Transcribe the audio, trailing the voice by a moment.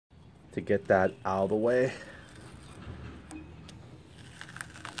to get that out of the way.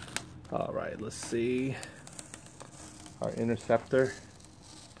 All right, let's see. Our interceptor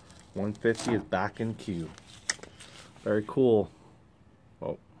 150 is back in queue. Very cool.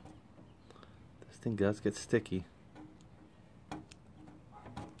 Oh, this thing does get sticky.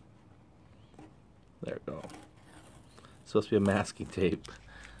 There we go. Supposed to be a masking tape,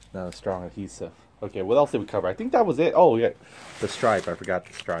 not a strong adhesive. Okay, what else did we cover? I think that was it. Oh yeah, the stripe. I forgot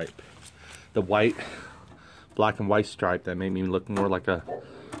the stripe. The white, black and white stripe that made me look more like a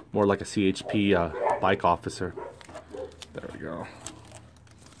CHP bike officer. There we go.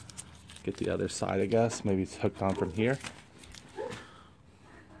 Get the other side, I guess. Maybe it's hooked on from here.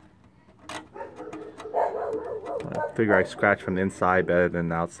 I figure I scratch from the inside better than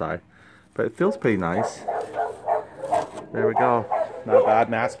the outside, but it feels pretty nice. There we go. Not a bad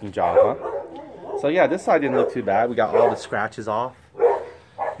masking job, huh? So yeah, this side didn't look too bad. We got all the scratches off.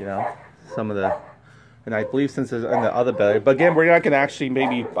 You know, some of the, and I believe since it's in the other belly. But again, we're not going to actually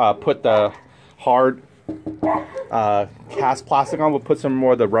maybe put the hard cast plastic on. We'll put some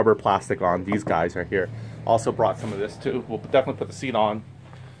more of the rubber plastic on. These guys right here. Also brought some of this too. We'll definitely put the seat on.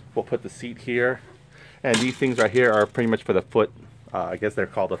 We'll put the seat here. And these things right here are pretty much for the foot. I guess they're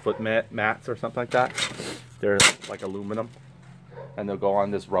called the foot mats or something like that. They're like aluminum. And they'll go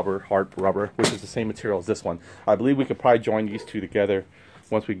on this rubber, hard rubber, which is the same material as this one. I believe we could probably join these two together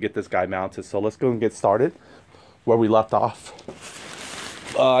once we get this guy mounted. So let's go and get started where we left off.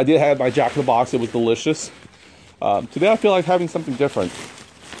 I did have my Jack in the Box. It was delicious. Today I feel like having something different.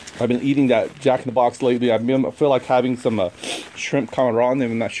 I've been eating that Jack in the Box lately. I feel like having some shrimp camarón.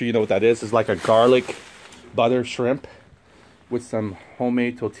 I'm not sure you know what that is. It's like a garlic butter shrimp with some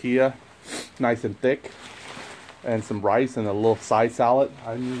homemade tortilla, nice and thick, and some rice and a little side salad.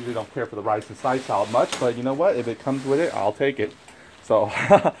 I usually don't care for the rice and side salad much, but you know what? If it comes with it, I'll take it. So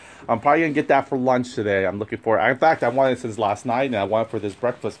I'm probably gonna get that for lunch today. I'm looking for it. In fact, I wanted it since last night, and I wanted it for this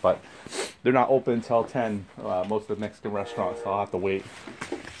breakfast, but they're not open until 10. Most of the Mexican restaurants, so I'll have to wait.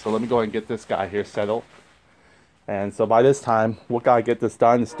 So let me go ahead and get this guy here settled. And so by this time, we'll gotta get this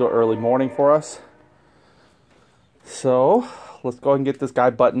done. It's still early morning for us. So let's go ahead and get this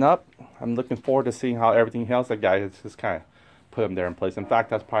guy buttoned up. I'm looking forward to seeing how everything else. That guy has just kind of put him there in place. In fact,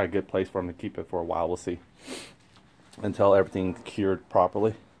 that's probably a good place for him to keep it for a while. We'll see until everything's cured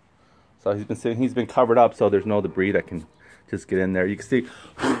properly. So he's been covered up, so there's no debris that can just get in there. You can see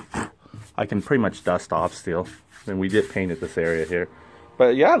I can pretty much dust off still, and we did paint this area here.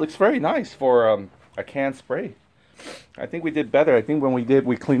 But yeah, it looks very nice for a can spray. I think we did better. I think when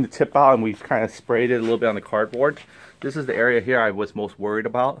we cleaned the tip out and we kind of sprayed it a little bit on the cardboard. This is the area here I was most worried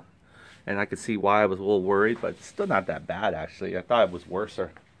about. And I could see why I was a little worried, but it's still not that bad actually. I thought it was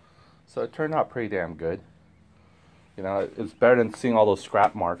worser. So it turned out pretty damn good. You know, it's better than seeing all those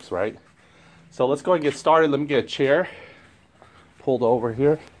scrap marks, right? So let's go and get started. Let me get a chair pulled over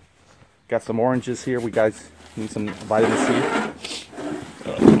here. Got some oranges here. We guys need some vitamin C.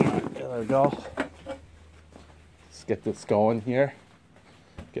 There we go. Let's get this going here.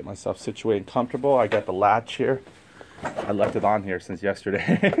 Get myself situated and comfortable. I got the latch here. I left it on here since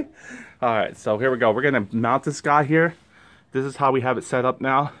yesterday. Alright, so here we go. We're going to mount this guy here. This is how we have it set up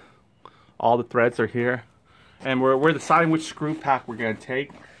now. All the threads are here. And we're deciding which screw pack we're going to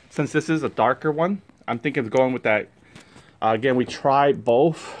take. Since this is a darker one, I'm thinking of going with that. Again, we tried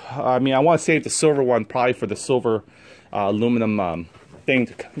both. I mean, I want to save the silver one probably for the silver aluminum thing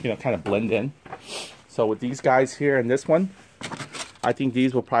to, you know, kind of blend in. So with these guys here and this one, I think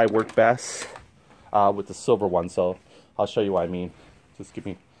these will probably work best with the silver one. So I'll show you what I mean. Just give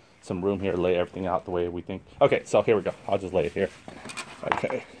me some room here to lay everything out the way we think. Okay, so here we go. I'll just lay it here.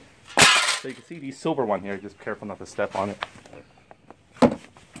 Okay. So you can see the silver one here. Just careful not to step on it.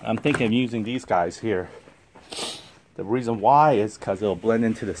 I'm thinking of using these guys here. The reason why is because it'll blend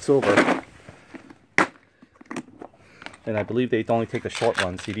into the silver. And I believe they only take the short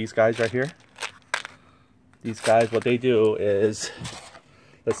ones. See these guys right here? These guys, what they do is,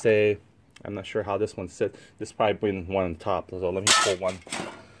 let's say, I'm not sure how this one sits. This probably brings one on top. So let me pull one.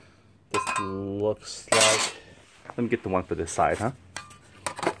 This looks like, let me get the one for this side, huh?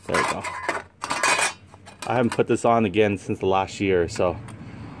 There we go. I haven't put this on again since the last year, so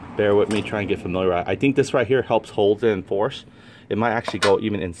bear with me trying to get familiar. I think this right here helps hold it in force. It might actually go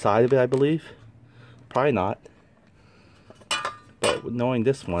even inside of it, I believe. Probably not. But knowing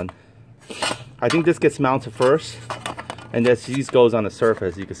this one, I think this gets mounted first, and these goes on the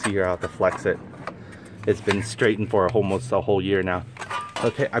surface. You can see here how to flex it. It's been straightened for almost a whole year now.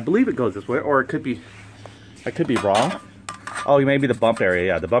 Okay, I believe it goes this way, or it could be, I could be wrong. Oh, maybe the bump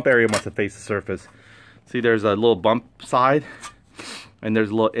area. Yeah, the bump area must have faced the surface. See, there's a little bump side, and there's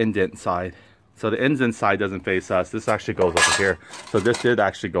a little indent side. So the indent side doesn't face us. This actually goes over here. So this did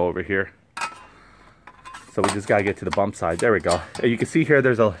actually go over here. So we just gotta get to the bump side. There we go. You can see here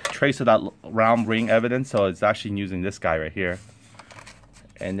there's a trace of that round ring evidence, so it's actually using this guy right here.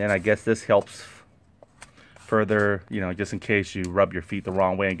 And then I guess this helps further, you know, just in case you rub your feet the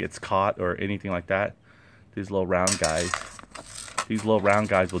wrong way and gets caught or anything like that. These little round guys. These little round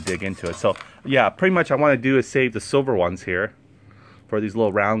guys will dig into it. So yeah, pretty much I want to do is save the silver ones here for these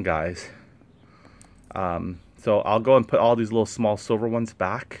little round guys. So I'll go and put all these little small silver ones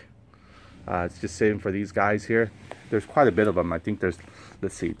back. It's just saving for these guys here. There's quite a bit of them. I think there's,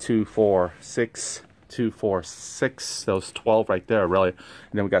 let's see, 2, 4, 6, 2, 4, 6. Those 12 right there, really. And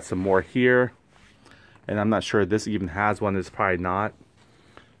then we got some more here. And I'm not sure if this even has one. It's probably not.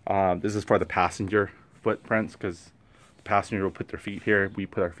 This is for the passenger footprints, because the passenger will put their feet here. We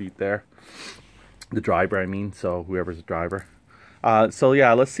put our feet there. The driver, I mean. So whoever's the driver. So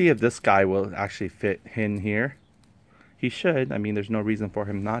yeah, let's see if this guy will actually fit in here. He should. I mean, there's no reason for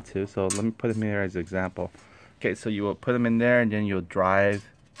him not to. So let me put him here as an example. Okay, so you will put him in there, and then you'll drive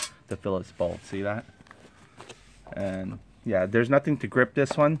the Phillips bolt. See that? And yeah, there's nothing to grip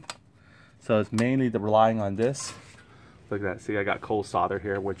this one. So it's mainly relying on this. Look at that. See, I got cold solder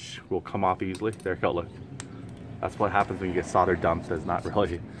here, which will come off easily. There you go, look. That's what happens when you get solder dumped. That's not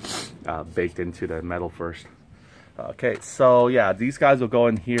really baked into the metal first. Okay, so yeah, these guys will go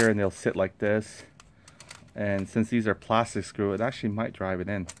in here, and they'll sit like this. And since these are plastic screw, it actually might drive it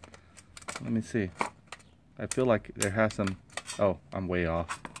in. Let me see. I feel like there has some. Oh, I'm way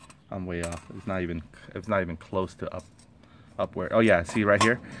off. I'm way off. It's not even close to up where. Oh yeah, see right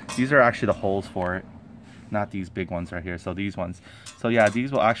here. These are actually the holes for it, not these big ones right here. So these ones. So yeah,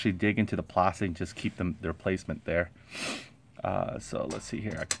 these will actually dig into the plastic and just keep their placement there. So let's see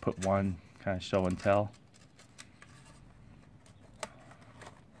here. I could put one kind of show and tell.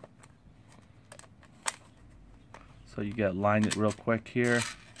 So you gotta line it real quick here.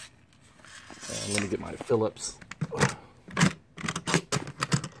 Let me get my Phillips.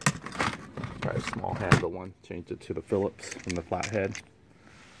 Try a small handle one. Change it to the Phillips from the flathead.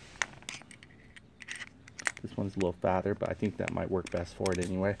 This one's a little fatter, but I think that might work best for it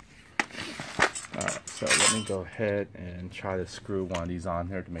anyway. Alright, so let me go ahead and try to screw one of these on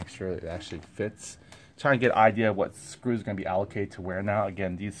here to make sure it actually fits. Trying to get an idea of what screws are going to be allocated to where now.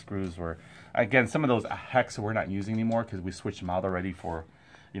 Again, these screws were, again, some of those hex we're not using anymore because we switched them out already for,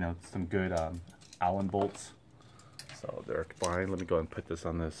 you know, some good Allen bolts. So they're fine. Let me go ahead and put this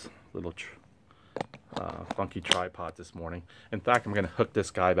on this little funky tripod this morning. In fact, I'm going to hook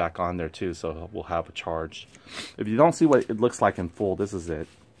this guy back on there too, so we'll have a charge. If you don't see what it looks like in full, this is it.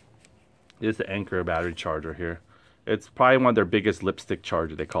 It's the Anchor battery charger here. It's probably one of their biggest lipstick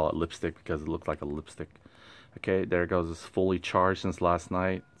charger. They call it lipstick because it looks like a lipstick. Okay, there it goes. It's fully charged since last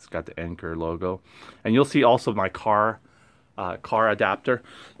night. It's got the Anchor logo. And you'll see also my car adapter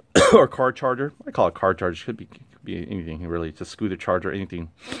or car charger. I call it car charger. Could be anything really. It's a scooter charger, anything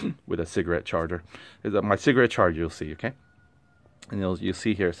with a cigarette charger. My cigarette charger you'll see, okay? And you'll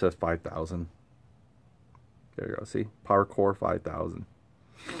see here it says 5,000. There you go, see? Power core 5,000.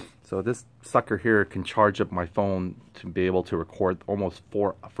 So this sucker here can charge up my phone to be able to record almost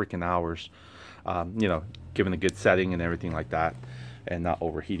 4 freaking hours. You know, given a good setting and everything like that, and not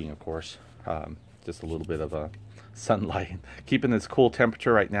overheating, of course. Just a little bit of a sunlight, keeping this cool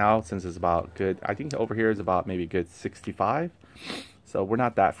temperature right now since it's about good. I think over here is about maybe good 65, so we're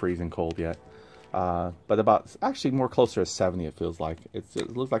not that freezing cold yet. But about actually more closer to 70. It feels like it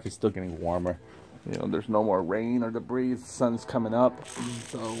looks like it's still getting warmer. You know, there's no more rain or debris. The sun's coming up,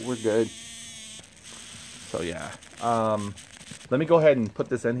 so we're good. So yeah, let me go ahead and put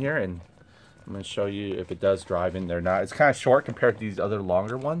this in here, and I'm going to show you if it does drive in there or not. It's kind of short compared to these other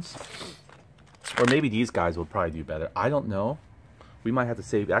longer ones. Or maybe these guys will probably do better. I don't know. We might have to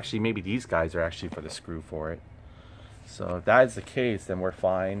save. Actually, maybe these guys are actually for the screw for it. So if that is the case, then we're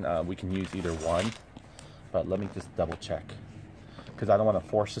fine. We can use either one. But let me just double check. Because I don't want to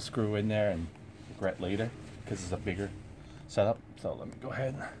force the screw in there and regret later. Because it's a bigger setup. So let me go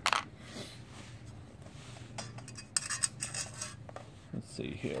ahead. Let's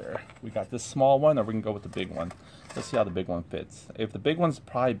see here. We got this small one, or we can go with the big one. Let's see how the big one fits. If the big one's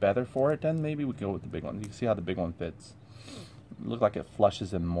probably better for it, then maybe we can go with the big one. You can see how the big one fits. Look like it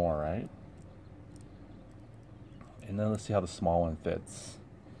flushes in more, right? And then let's see how the small one fits.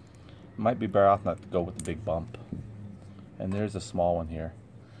 Might be better off not to go with the big bump. And there's a small one here.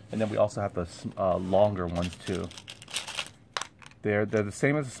 And then we also have the longer ones too. They're the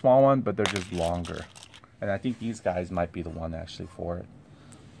same as the small one, but they're just longer. And I think these guys might be the one actually for it.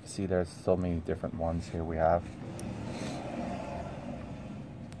 See, there's so many different ones here we have.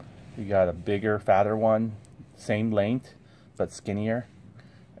 You got a bigger, fatter one, same length, but skinnier.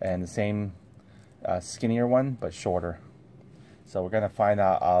 And the same skinnier one, but shorter. So we're going to find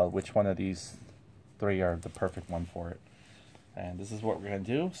out which one of these three are the perfect one for it. And this is what we're going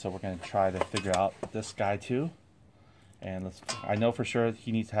to do. So we're going to try to figure out this guy too. And I know for sure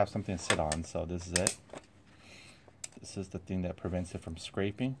he needs to have something to sit on. So this is it. This is the thing that prevents it from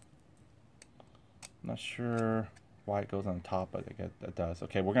scraping. I'm not sure why it goes on the top, but I guess it does.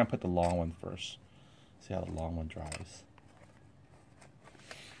 Okay, we're going to put the long one first. See how the long one dries.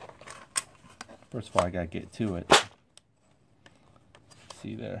 First of all, I got to get to it.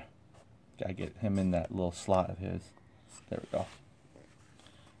 See there? Got to get him in that little slot of his. There we go.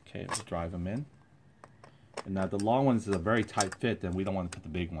 Okay, we'll drive him in. And now the long one is a very tight fit, then we don't want to put the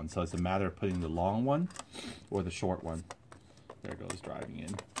big one. So it's a matter of putting the long one or the short one. There goes driving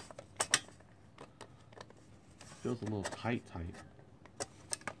in. Feels a little tight.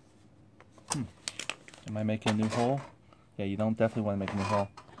 Am I making a new hole? Yeah, you don't definitely want to make a new hole.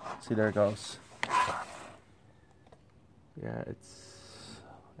 See, there it goes. Yeah, it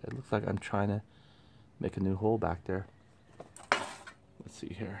looks like I'm trying to make a new hole back there. Let's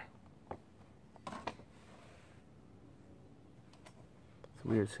see here. It's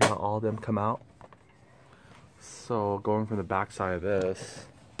weird to see how all of them come out. So going from the back side of this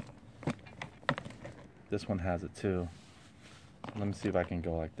one has it too. Let me see if I can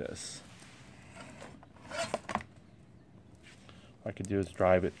go like this. What I could do is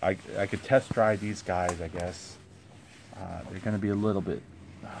drive it. I could test drive these guys, I guess. They're going to be a little bit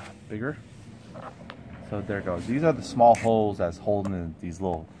bigger. So there it goes. These are the small holes that's holding in these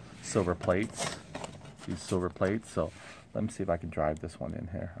little silver plates. These silver plates. So let me see if I can drive this one in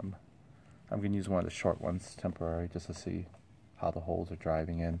here. I'm going to use one of the short ones temporary just to see how the holes are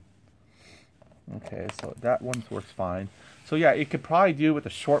driving in. Okay, so that one works fine. So yeah, it could probably do with the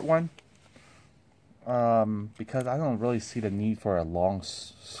short one. Because I don't really see the need for a long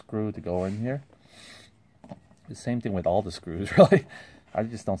screw to go in here. The same thing with all the screws, really. I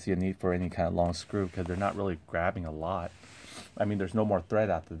just don't see a need for any kind of long screw because they're not really grabbing a lot. I mean, there's no more thread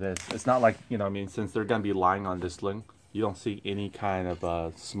after this. It's not like, you know, I mean, since they're going to be lying on this link, you don't see any kind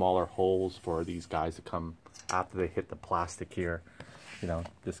of smaller holes for these guys to come after they hit the plastic here. You know,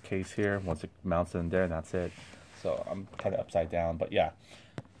 this case here, once it mounts in there, and that's it. So I'm kind of upside down, but yeah.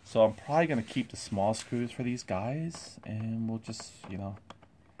 So I'm probably going to keep the small screws for these guys, and we'll just, you know,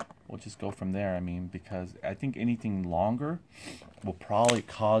 we'll just go from there. I mean, because I think anything longer will probably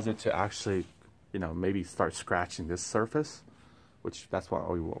cause it to actually, you know, maybe start scratching this surface, which that's what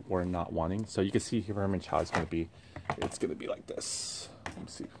we're not wanting. So you can see here very much how it's going to be. It's going to be like this. Let me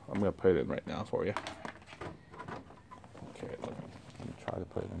see. I'm going to put it in right now for you. Okay, let me try to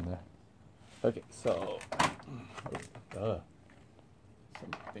put it in there. Okay, so some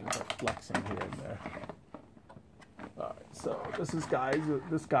things are flexing here and there. Alright, so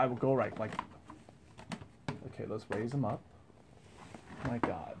this guy will go right like, okay, let's raise him up. My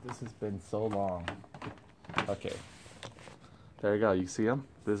God, this has been so long. Okay, there you go, you see him?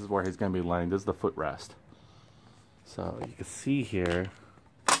 This is where he's going to be laying. This is the footrest. So you can see here,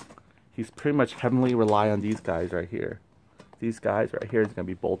 he's pretty much heavily rely on these guys right here. These guys right here is going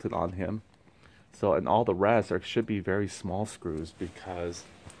to be bolted on him. So, and all the rest should be very small screws, because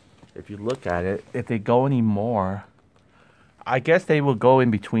if you look at it, if they go any more, I guess they will go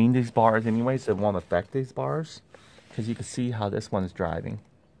in between these bars anyways. It won't affect these bars, because you can see how this one is driving.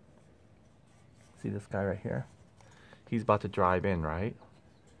 See this guy right here? He's about to drive in, right?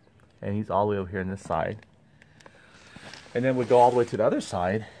 And he's all the way over here on this side. And then we go all the way to the other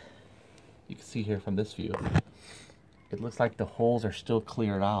side. You can see here from this view, it looks like the holes are still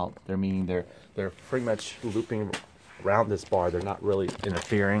cleared out. They're meaning they're pretty much looping around this bar. They're not really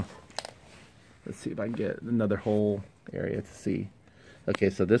interfering. Let's see if I can get another hole area to see. Okay,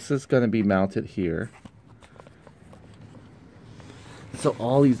 so this is going to be mounted here. So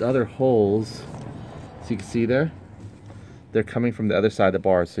all these other holes, so you can see there, they're coming from the other side of the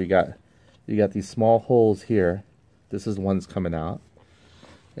bar. So you got these small holes here. This is the one that's coming out.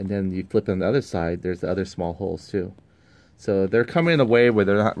 And then you flip on the other side, there's the other small holes too. So they're coming in a way where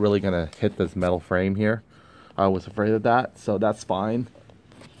they're not really going to hit this metal frame here. I was afraid of that, so that's fine.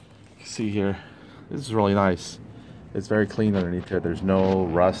 You see here, this is really nice. It's very clean underneath here. There's no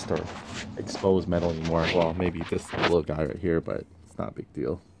rust or exposed metal anymore. Well, maybe this little guy right here, but it's not a big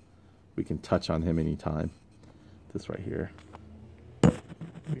deal. We can touch on him anytime. This right here, you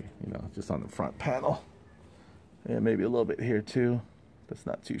know, just on the front panel. And maybe a little bit here too. That's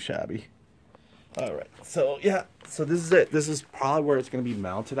not too shabby. All right, so yeah, so this is it. This is probably where it's going to be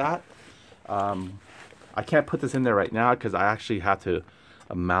mounted at. I can't put this in there right now because I actually have to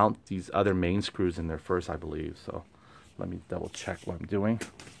mount these other main screws in there first, I believe. So let me double check what I'm doing.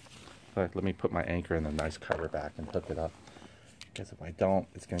 But let me put my anchor in a nice cover back and hook it up, because if I don't,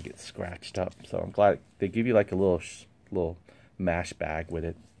 it's gonna get scratched up. So I'm glad they give you like a little mash bag with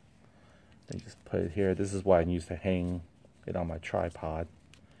it. They just put it here. This is what I use to hang it on my tripod,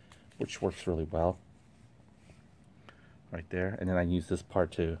 which works really well. Right there. And then I use this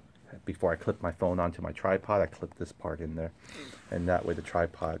part too. Before I clip my phone onto my tripod, I clip this part in there, and that way the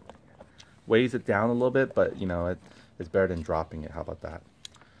tripod weighs it down a little bit, but you know, it's better than dropping it. How about that?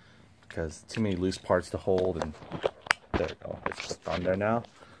 Because too many loose parts to hold. And there we go, it's clipped on there now.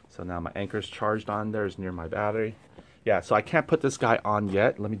 So now my anchor's charged on there, is near my battery. Yeah, so I can't put this guy on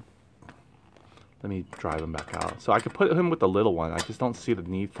yet. Let me drive him back out. So I could put him with the little one. I just don't see the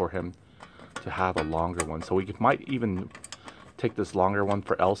need for him to have a longer one. So we might even take this longer one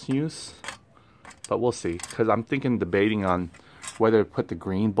for else use, but we'll see. Because I'm debating on whether to put the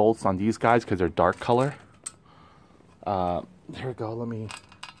green bolts on these guys because they're dark color. There we go. Let me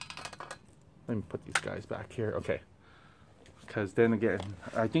put these guys back here. Okay. Because then again,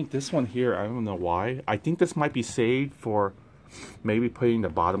 I think this one here, I don't know why. I think this might be saved for maybe putting the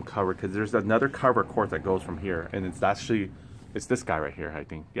bottom cover, because there's another cover cord that goes from here, and it's this guy right here, I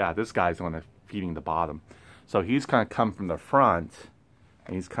think. Yeah, this guy's the one that's feeding the bottom. So he's kind of come from the front,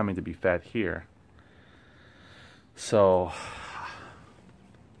 and he's coming to be fed here. So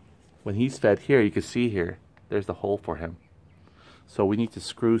when he's fed here, you can see here, there's the hole for him. So we need to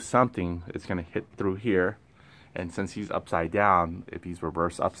screw something. It's going to hit through here. And since he's upside down, if he's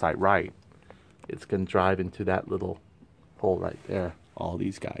reversed upside right, it's going to drive into that little hole right there. All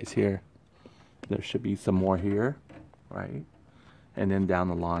these guys here. There should be some more here, right? And then down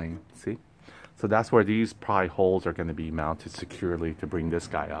the line, see? So that's where these pry holes are going to be mounted securely to bring this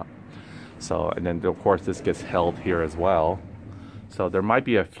guy up. So, and then of course this gets held here as well. So there might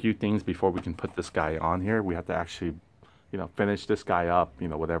be a few things before we can put this guy on here. We have to actually, you know, finish this guy up, you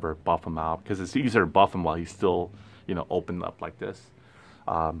know, whatever, buff him out, because it's easier to buff him while he's still, you know, opened up like this.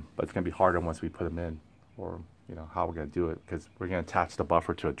 But it's going to be harder once we put him in, or, you know, how we're going to do it, because we're going to attach the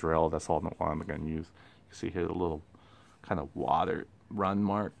buffer to a drill. That's all I'm going to use. You see here the little kind of water run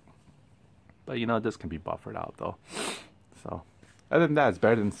mark. But, you know, this can be buffered out, though. So, other than that, it's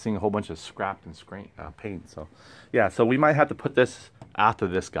better than seeing a whole bunch of scrapped and paint. So, yeah, so we might have to put this after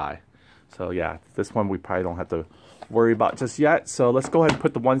this guy. So, yeah, this one we probably don't have to worry about just yet. So let's go ahead and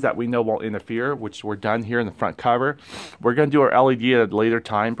put the ones that we know won't interfere, which we're done here in the front cover. We're going to do our LED at a later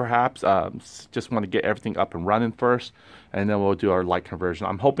time, perhaps. Just want to get everything up and running first, and then we'll do our light conversion.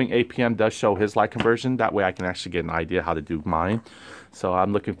 I'm hoping APM does show his light conversion. That way I can actually get an idea how to do mine. So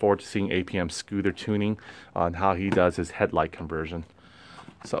I'm looking forward to seeing APM scooter tuning on how he does his headlight conversion.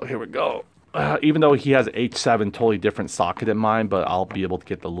 So here we go. Even though he has an H7 totally different socket than mine, but I'll be able to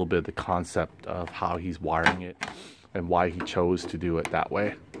get a little bit of the concept of how he's wiring it and why he chose to do it that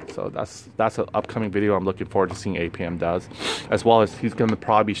way. So that's an upcoming video I'm looking forward to seeing APM does, as well as he's going to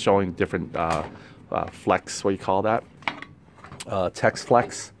probably be showing different flex, what do you call that? Text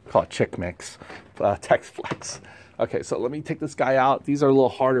flex, call it chick mix, text flex. Okay, so let me take this guy out. These are a little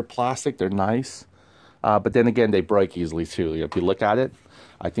harder plastic, they're nice, but then again they break easily too. If you look at it,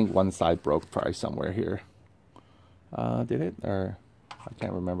 I think one side broke probably somewhere here. Did it? Or I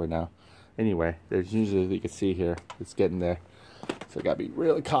can't remember now. Anyway, there's usually, you can see here, it's getting there. So I gotta be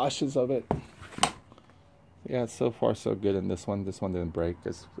really cautious of it. Yeah, so far so good in this one. This one didn't break.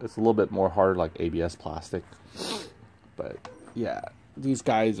 It's a little bit more hard like ABS plastic. But yeah, these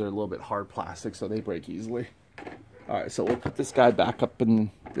guys are a little bit hard plastic, so they break easily. Alright, so we'll put this guy back up in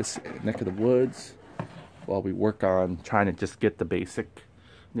this neck of the woods while we work on trying to just get the basic,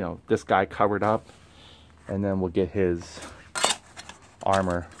 you know, this guy covered up. And then we'll get his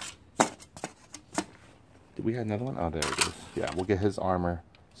armor. Did we have another one? Oh, there it is. Yeah, we'll get his armor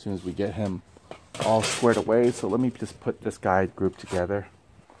as soon as we get him all squared away. So let me just put this guy grouped together.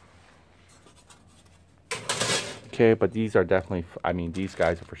 Okay, but these are definitely, I mean, these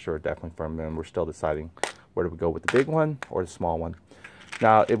guys are for sure definitely from them. We're still deciding where do we go with the big one or the small one.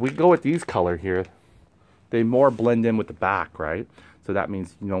 Now, if we go with these color here, they more blend in with the back, right? So that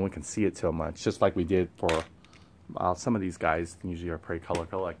means no one can see it so much, just like we did for some of these guys. Usually are pretty color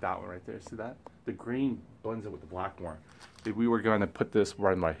like that one right there. See that? The green blends it with the black more. If we were going to put this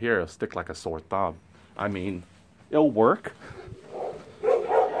right here, it'll stick like a sore thumb. I mean, it'll work,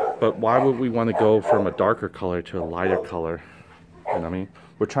 but why would we want to go from a darker color to a lighter color? You know what I mean?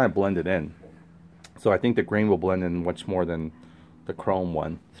 We're trying to blend it in. So I think the green will blend in much more than the chrome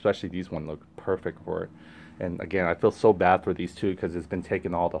one. Especially these ones look perfect for it. And again, I feel so bad for these two because it's been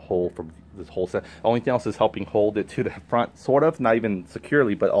taking all the hole from this whole set. The only thing else is helping hold it to the front, sort of, not even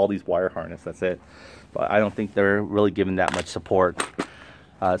securely, but all these wire harness, that's it. But I don't think they're really giving that much support.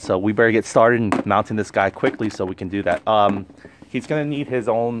 So we better get started and mounting this guy quickly so we can do that. He's gonna need his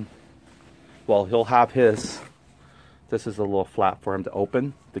own, well, he'll have his, this is a little flap for him to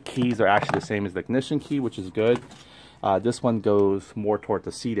open. The keys are actually the same as the ignition key, which is good. This one goes more toward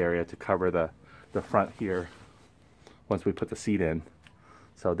the seat area to cover the front here once we put the seat in.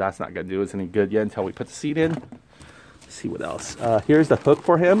 So that's not going to do us any good yet until we put the seat in. Let's see what else. Here's the hook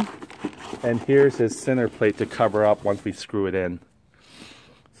for him, and here's his center plate to cover up once we screw it in.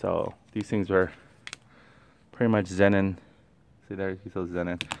 So these things are pretty much Zenon. See there, he says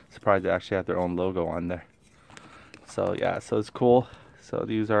Zenon. Surprised they actually have their own logo on there. So yeah, so it's cool. So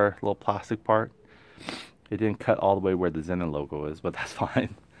these are a little plastic part. It didn't cut all the way where the Zenon logo is, but that's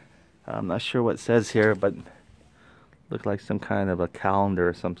fine. I'm not sure what it says here, but looked like some kind of a calendar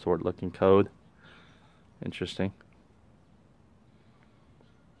or some sort looking code. Interesting.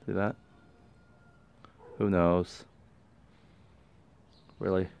 See that? Who knows?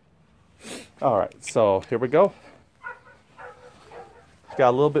 Really? Alright, so here we go. Got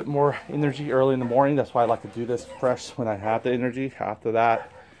a little bit more energy early in the morning. That's why I like to do this fresh when I have the energy. After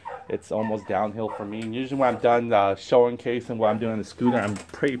that, it's almost downhill for me. And usually when I'm done showing case and what I'm doing on the scooter, I'm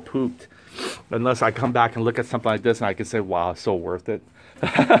pretty pooped. Unless I come back and look at something like this and I can say, wow, it's so worth it.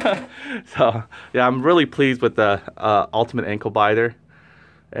 So, yeah, I'm really pleased with the Ultimate Ankle Biter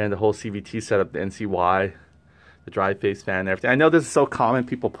and the whole CVT setup, the NCY, the drive face fan and everything. I know this is so common.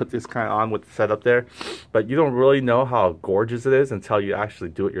 People put this kind of on with the setup there. But you don't really know how gorgeous it is until you actually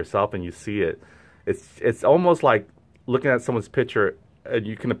do it yourself and you see it. It's almost like looking at someone's picture and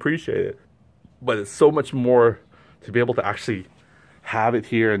you can appreciate it, but it's so much more to be able to actually have it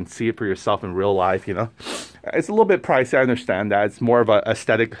here and see it for yourself in real life, you know. It's a little bit pricey, I understand that. It's more of an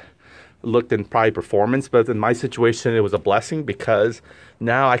aesthetic look than probably performance, but in my situation, it was a blessing because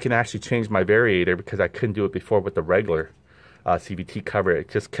now I can actually change my variator because I couldn't do it before with the regular CVT cover. It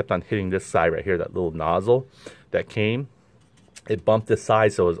just kept on hitting this side right here, that little nozzle that came. It bumped this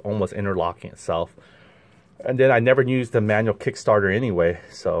side, so it was almost interlocking itself. And then I never used the manual Kickstarter anyway,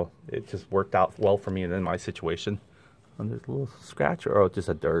 so it just worked out well for me in my situation. And there's a little scratch, or just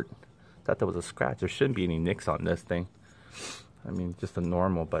a dirt. Thought there was a scratch. There shouldn't be any nicks on this thing. I mean, just a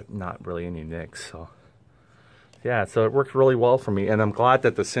normal, but not really any nicks. So yeah, so it worked really well for me, and I'm glad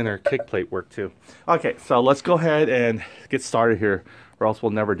that the center kick plate worked too. Okay, so let's go ahead and get started here, or else we'll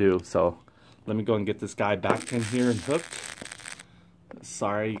never do. So let me go and get this guy back in here and hooked.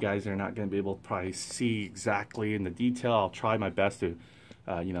 Sorry, you guys are not going to be able to probably see exactly in the detail. I'll try my best to,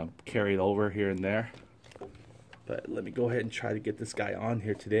 you know, carry it over here and there. But let me go ahead and try to get this guy on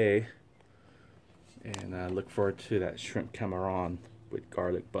here today. And look forward to that shrimp camaron with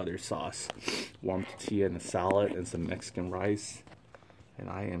garlic butter sauce, warm tortilla and a salad and some Mexican rice.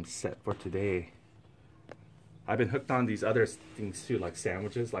 And I am set for today. I've been hooked on these other things too, like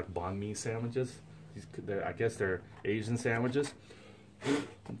sandwiches, like banh mi sandwiches. I guess they're Asian sandwiches.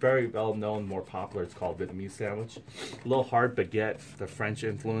 Very well known, more popular. It's called Vietnamese sandwich. A little hard baguette. The French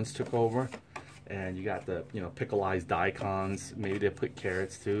influence took over, and you got the, you know, picklized daikons. Maybe they put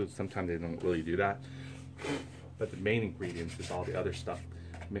carrots too. Sometimes they don't really do that. But the main ingredients is all the other stuff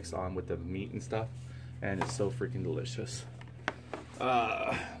mixed on with the meat and stuff, and it's so freaking delicious.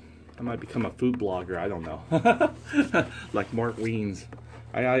 I might become a food blogger. I don't know. Like Mark Wiens.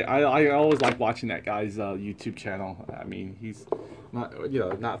 I always like watching that guy's YouTube channel. I mean, he's not, you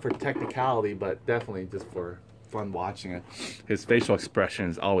know, not for technicality, but definitely just for fun watching it. His facial expression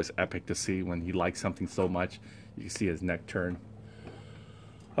is always epic to see when he likes something so much. You can see his neck turn.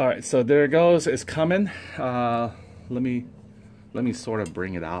 All right, so there it goes. It's coming. Let me sort of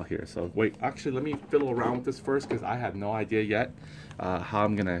bring it out here. So wait, actually, let me fiddle around with this first because I have no idea yet how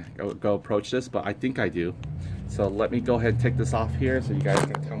I'm gonna go approach this, but I think I do. So let me go ahead and take this off here so you guys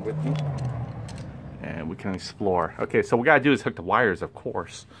can come with me and we can explore. Okay, so what we gotta do is hook the wires, of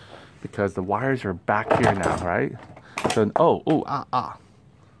course, because the wires are back here now, right? So,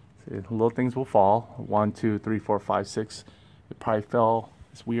 see, little things will fall. 1, 2, 3, 4, 5, 6. It probably fell.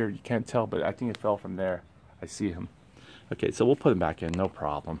 It's weird, you can't tell, but I think it fell from there. I see him. Okay, so we'll put him back in, no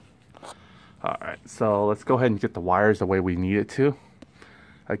problem. All right, so let's go ahead and get the wires the way we need it to.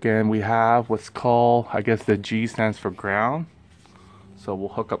 Again, we have what's called, I guess the G stands for ground. So we'll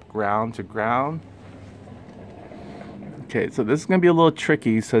hook up ground to ground. Okay, so this is gonna be a little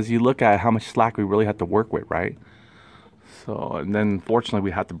tricky. So as you look at how much slack we really have to work with, right? So, and then fortunately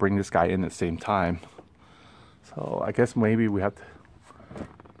we have to bring this guy in at the same time. So I guess maybe we have to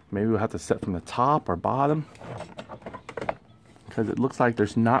Maybe we'll have to set from the top or bottom, because it looks like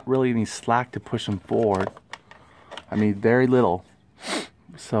there's not really any slack to push them forward. I mean, very little.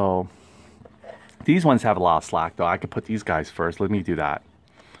 So these ones have a lot of slack though. I could put these guys first. Let me do that.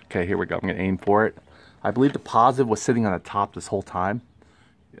 Okay, here we go. I'm gonna aim for it. I believe the positive was sitting on the top this whole time,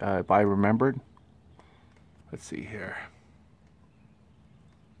 if I remembered. Let's see here.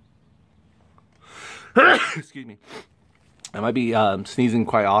 Excuse me. I might be sneezing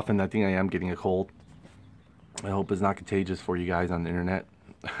quite often. I think I am getting a cold. I hope it's not contagious for you guys on the internet.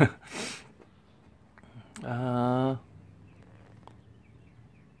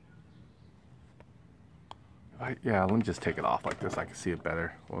 Yeah, let me just take it off like this. I can see it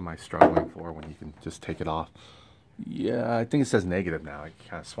better. What am I struggling for when you can just take it off? Yeah, I think it says negative now. It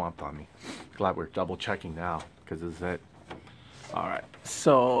kind of swamped on me. Glad we're double checking now, because this is it. All right,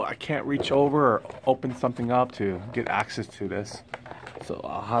 so I can't reach over or open something up to get access to this. So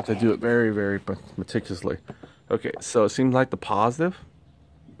I'll have to do it very, very meticulously. Okay, so it seems like the positive.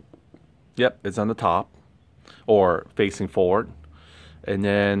 Yep, it's on the top or facing forward. And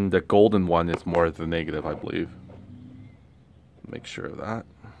then the golden one is more the negative, I believe. Make sure of that.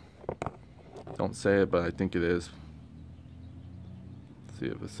 Don't say it, but I think it is. Let's see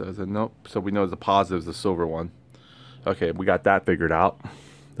if it says it. Nope. So we know the positive is the silver one. Okay, we got that figured out.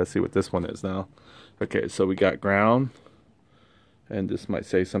 Let's see what this one is now. Okay, so we got ground. And this might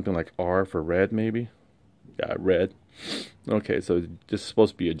say something like R for red, maybe. Yeah, red. Okay, so this is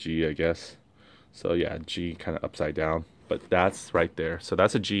supposed to be a G, I guess. So yeah, G kind of upside down. But that's right there. So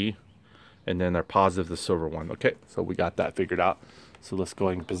that's a G. And then our positive, the silver one. Okay, so we got that figured out. So let's go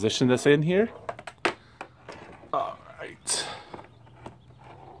ahead and position this in here. All right.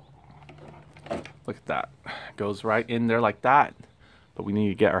 Look at that. Goes right in there like that. But we need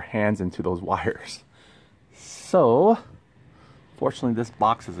to get our hands into those wires. So, fortunately this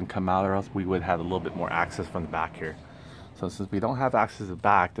box doesn't come out, or else we would have a little bit more access from the back here. So since we don't have access to the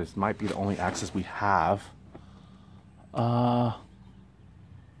back, this might be the only access we have. I'm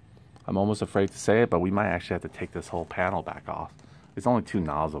almost afraid to say it, but we might actually have to take this whole panel back off. It's only two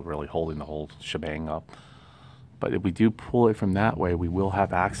nozzles really holding the whole shebang up. But if we do pull it from that way, we will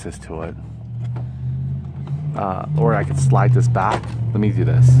have access to it. Or I could slide this back. Let me do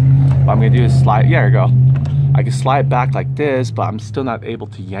this. What I'm going to do is slide. Yeah, there you go. I can slide back like this, but I'm still not able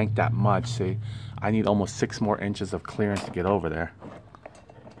to yank that much. See, I need almost 6 more inches of clearance to get over there.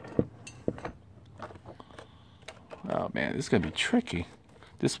 Oh man, this is going to be tricky.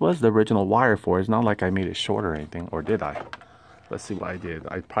 This was the original wire for it. It's not like I made it short or anything. Or did I? Let's see what I did.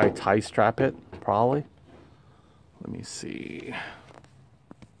 I probably tie strap it, probably. Let me see.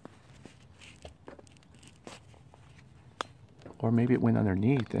 Or maybe it went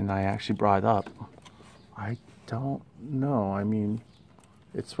underneath and I actually brought it up. I don't know. I mean,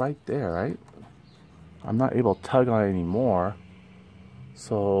 it's right there, right? I'm not able to tug on it anymore.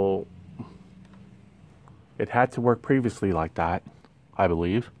 So it had to work previously like that, I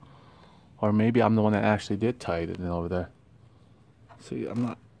believe. Or maybe I'm the one that actually did tie it in over there. See, I'm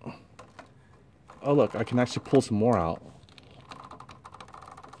not... Oh look, I can actually pull some more out.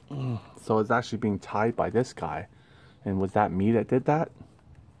 So it's actually being tied by this guy. And was that me that did that?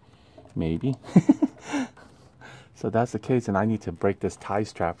 Maybe. So that's the case, and I need to break this tie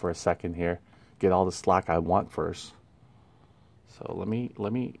strap for a second here. Get all the slack I want first. So let me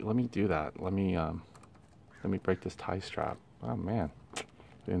do that. Let me break this tie strap. Oh man,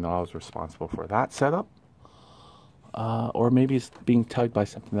 didn't know I was responsible for that setup. Or maybe it's being tugged by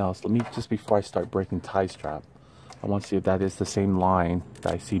something else. Let me, just before I start breaking tie strap, I want to see if that is the same line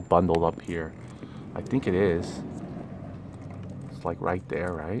that I see bundled up here. I think it is. It's like right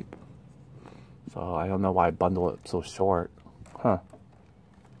there, right? So I don't know why I bundle it so short. Huh.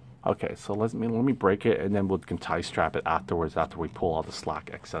 Okay, so let me break it, and then we can tie strap it afterwards after we pull all the slack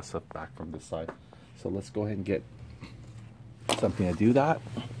excess stuff back from this side. So let's go ahead and get something to do that.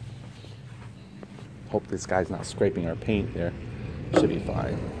 Hope this guy's not scraping our paint there. Should be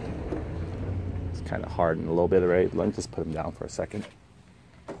fine. It's kind of hard and a little bit, right? Let me just put him down for a second.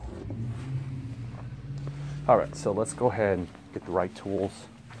 Alright, so let's go ahead and get the right tools.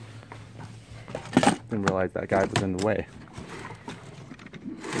 Didn't realize that guy was in the way.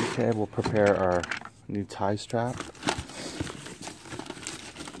 Okay, we'll prepare our new tie strap.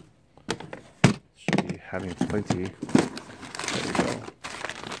 Should be having plenty. There we go.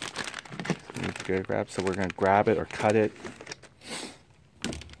 We need to go grab, so we're going to grab it or cut it.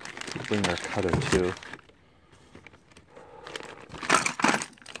 We'll bring our cutter too.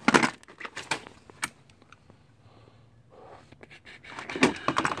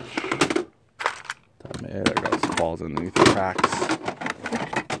 There goes, falls underneath the cracks.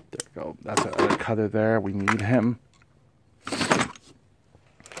 That's another cutter there. We need him.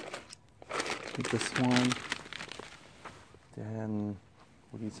 Get this one. Then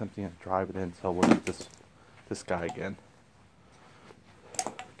we need something to drive it in, so we'll get this guy again.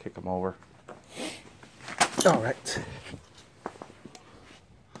 Kick him over. Alright.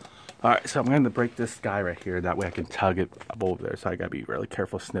 Alright, so I'm going to break this guy right here. That way I can tug it up over there. So I got to be really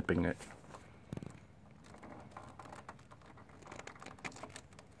careful snipping it.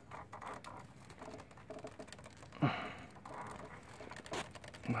 Oh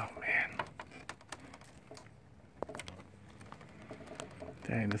man.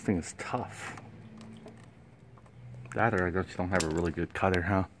 Dang, this thing is tough. That or I just don't have a really good cutter,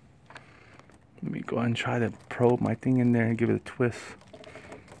 huh? Let me go ahead and try to probe my thing in there and give it a twist.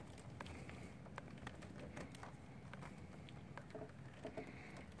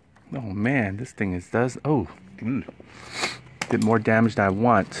 Oh man, this thing did more damage than I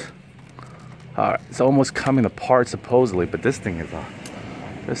want. It's almost coming apart supposedly, but this thing is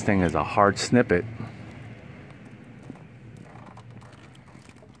a hard snippet.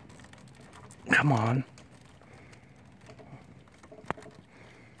 Come on.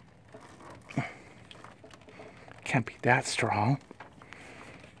 Can't be that strong.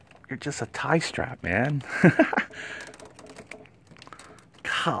 You're just a tie strap, man.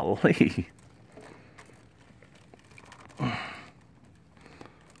 Golly.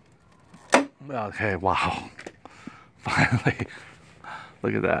 Okay, wow. Finally.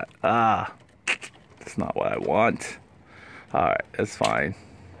 Look at that. That's not what I want. Alright, that's fine.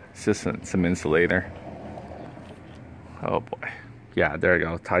 It's just some insulator. Oh boy. Yeah, there you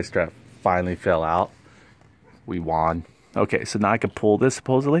go. Tie strap finally fell out. We won. Okay, so now I can pull this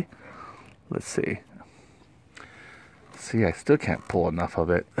supposedly. Let's see. See, I still can't pull enough of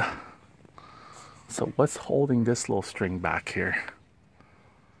it. So what's holding this little string back here?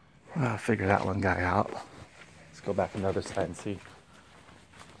 I'll figure that one guy out. Let's go back on the other side and see.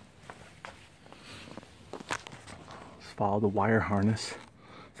 Let's follow the wire harness.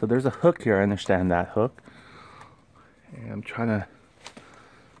 So there's a hook here. I understand that hook. And I'm trying to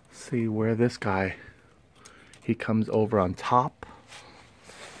see where this guy, he comes over on top.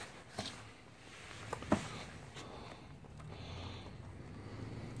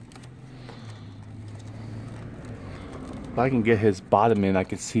 If I can get his bottom in, I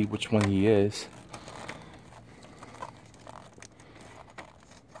can see which one he is.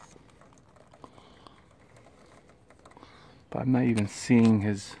 But I'm not even seeing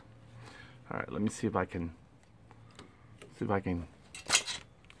his. Alright, let me see if I can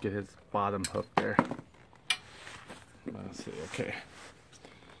get his bottom hook there. Let's see, okay.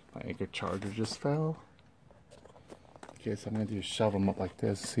 My anchor charger just fell. Okay, so I'm gonna do is shove him up like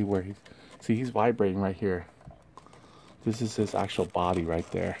this, see where he's vibrating right here. This is his actual body right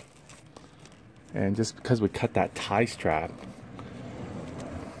there. And just because we cut that tie strap,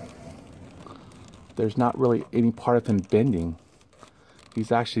 there's not really any part of him bending.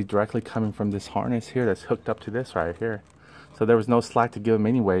 He's actually directly coming from this harness here that's hooked up to this right here. So there was no slack to give him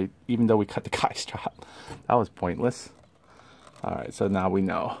anyway, even though we cut the tie strap. That was pointless. Alright, so now we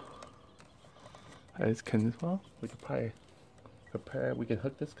know. We could probably prepare. We can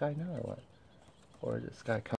hook this guy now or what? Or this guy comes.